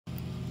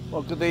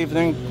Well, good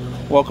evening.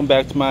 Welcome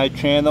back to my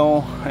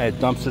channel at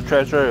Dumpster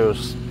Treasure.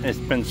 It's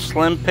been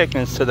slim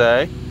pickings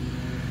today.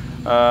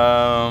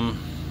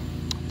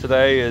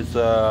 Today is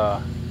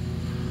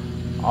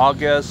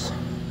August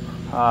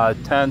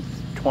 10th,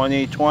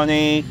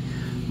 2020,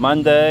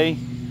 Monday,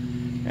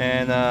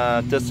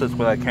 and this is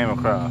what I came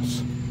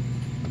across.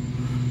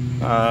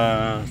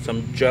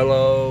 Some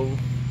Jello,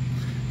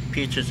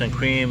 peaches and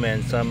cream,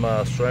 and some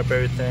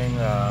strawberry thing.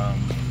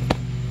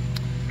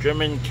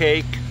 German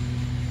cake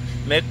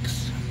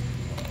mix,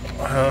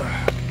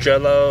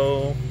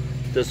 Jello.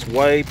 This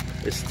wipe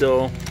is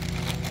still,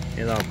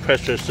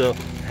 pressure still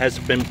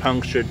hasn't been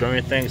punctured or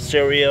anything.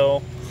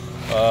 Cereal,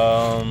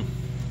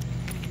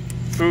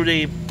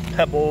 fruity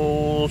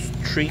pebbles,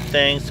 treat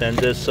things, and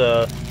this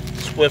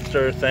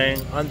Swiffer thing,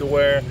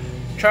 underwear,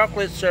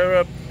 chocolate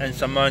syrup, and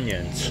some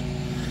onions.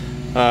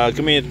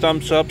 Give me a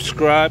thumbs up,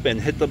 subscribe, and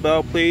hit the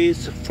bell,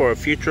 please, for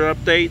future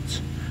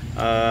updates.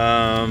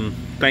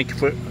 Thank you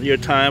for your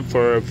time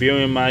for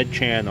viewing my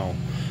channel.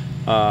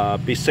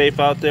 Be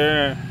safe out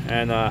there,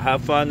 and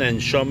have fun,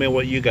 and show me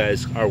what you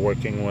guys are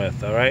working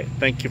with. Alright,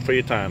 thank you for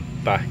your time.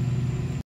 Bye.